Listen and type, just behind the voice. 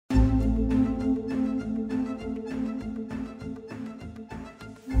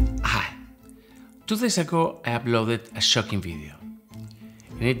2 days ago, I uploaded a shocking video.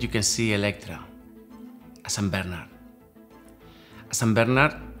 In it, you can see Elektra, a San Bernard. A San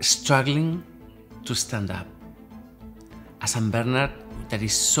Bernard struggling to stand up. A San Bernard that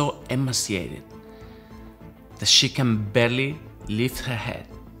is so emaciated that she can barely lift her head.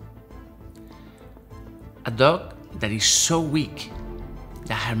 A dog that is so weak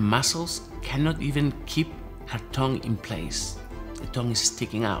that her muscles cannot even keep her tongue in place. The tongue is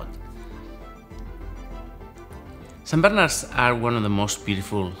sticking out. San Bernards are one of the most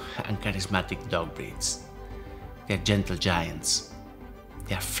beautiful and charismatic dog breeds. They are gentle giants.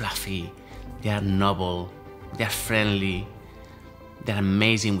 They are fluffy, they are noble, they are friendly, they are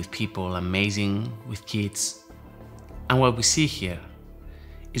amazing with people, amazing with kids. And what we see here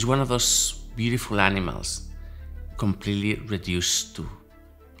is one of those beautiful animals completely reduced to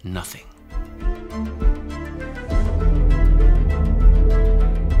nothing.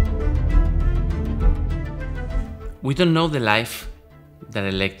 We don't know the life that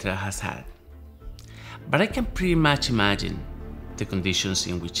Elektra has had, but I can pretty much imagine the conditions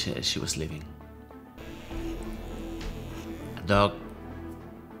in which she was living. A dog,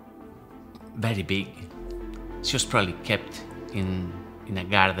 very big. She was probably kept in a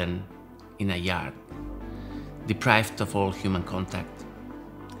garden, in a yard, deprived of all human contact,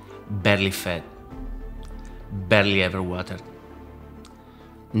 barely fed, barely ever watered,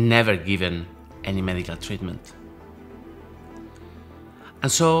 never given any medical treatment.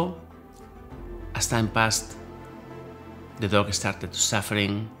 And so, as time passed, the dog started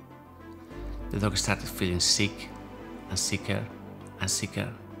suffering, the dog started feeling sick and sicker and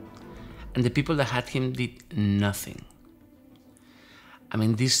sicker, and the people that had him did nothing. I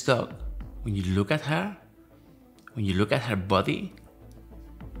mean, this dog, when you look at her, when you look at her body,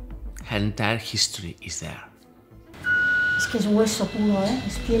 her entire history is there. Es que es hueso puro, ¿eh?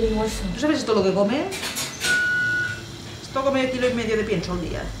 Es piel y hueso. ¿Tú sabes todo lo que come? Esto come 1,5 kilos de pienso al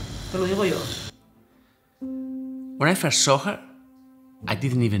día, te lo digo yo. When I first saw her, I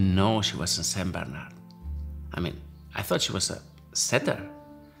didn't even know she was a Saint Bernard. I mean, I thought she was a setter,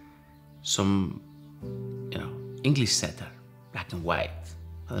 some, English setter, black and white.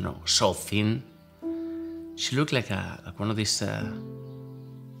 I don't know, so thin. She looked like one of these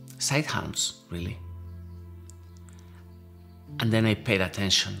sighthounds, really. And then I paid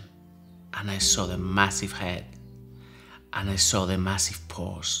attention, and I saw the massive head, and I saw the massive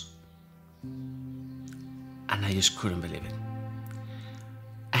paws, and I just couldn't believe it.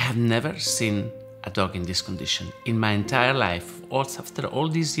 I have never seen a dog in this condition in my entire life. After all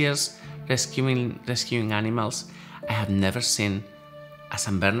these years rescuing animals, I have never seen a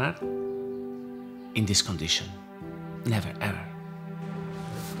San Bernard in this condition. Never, ever.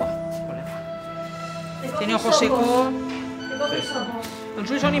 Tiene ojo seco.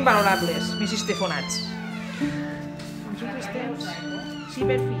 Els ulls són invalorables, més estefonats. Sí,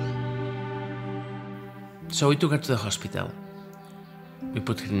 per fi. So we took her to the hospital. We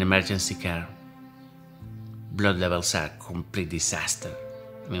put her in emergency care. Blood levels are a complete disaster.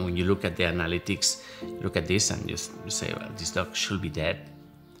 I mean, when you look at the analytics, you look at this and you say, well, this dog should be dead.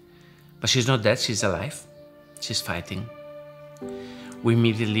 But she's not dead, she's alive. She's fighting. We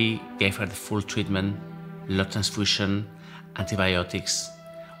immediately gave her the full treatment, blood transfusion, antibiotics.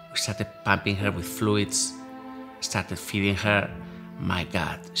 We started pumping her with fluids, started feeding her. My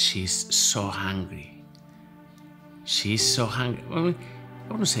God, she's so hungry. She's so hungry. I mean,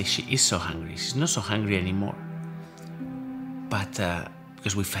 I wouldn't say she is so hungry. She's not so hungry anymore. But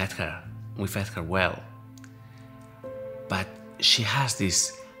because we fed her well. But she has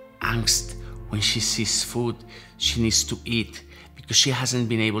this angst when she sees food she needs to eat because she hasn't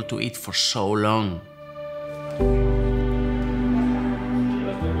been able to eat for so long.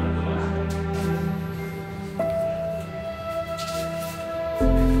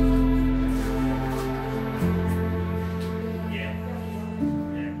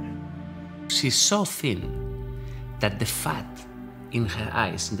 She's so thin that the fat in her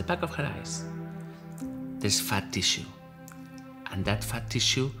eyes, in the back of her eyes, there's fat tissue. And that fat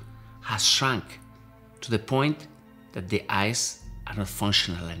tissue has shrunk to the point that the eyes are not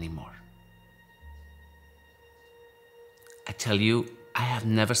functional anymore. I tell you, I have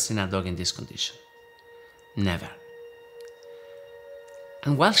never seen a dog in this condition. Never.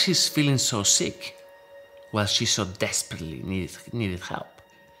 And while she's feeling so sick, while she so desperately needed help,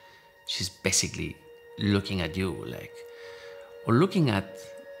 she's basically looking at you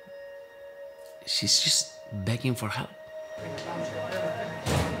she's just begging for help.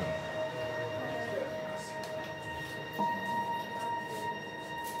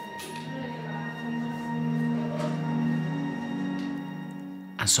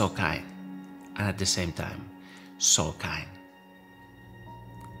 And so kind, and at the same time, so kind.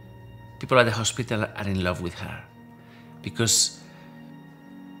 People at the hospital are in love with her because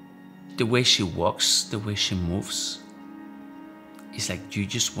the way she walks, the way she moves, it's like you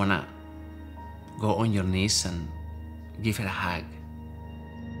just wanna go on your knees and give her a hug.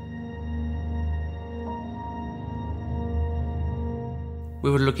 We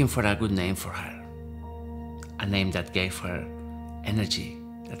were looking for a good name for her, a name that gave her energy,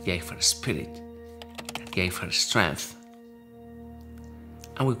 that gave her spirit, that gave her strength,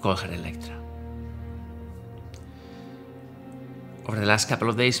 and we called her Elektra. Over the last couple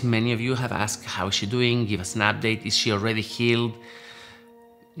of days, many of you have asked how is she doing, give us an update, is she already healed?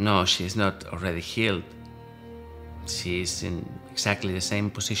 No, she is not already healed. She is in exactly the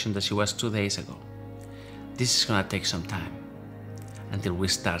same position that she was 2 days ago. This is gonna take some time until we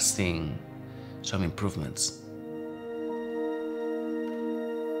start seeing some improvements.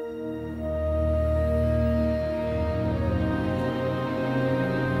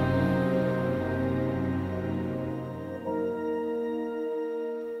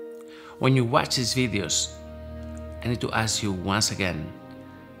 When you watch these videos, I need to ask you once again,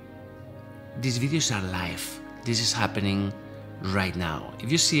 these videos are live. This is happening right now.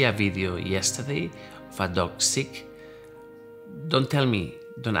 If you see a video yesterday of a dog sick, don't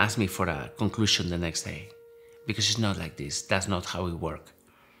ask me for a conclusion the next day, because it's not like this. That's not how we work.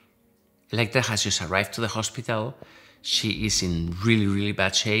 Elektra has just arrived to the hospital. She is in really, really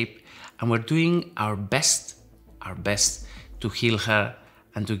bad shape, and we're doing our best to heal her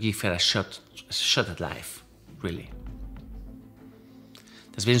and to give her a shot at life, really.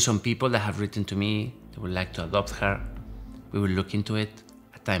 There's been some people that have written to me that would like to adopt her. We will look into it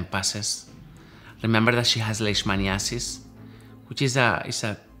as time passes. Remember that she has leishmaniasis, which is a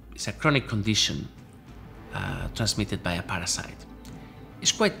chronic condition transmitted by a parasite.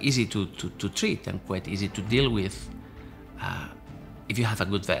 It's quite easy to treat and quite easy to deal with if you have a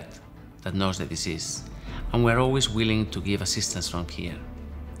good vet that knows the disease. And we're always willing to give assistance from here.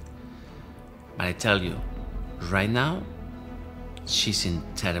 But I tell you, right now, she's in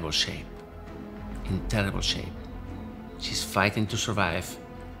terrible shape. In terrible shape. She's fighting to survive,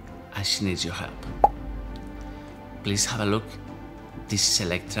 and she needs your help. Please have a look. This is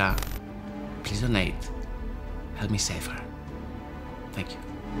Elektra. Please donate. Help me save her. Thank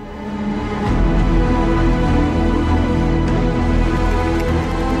you.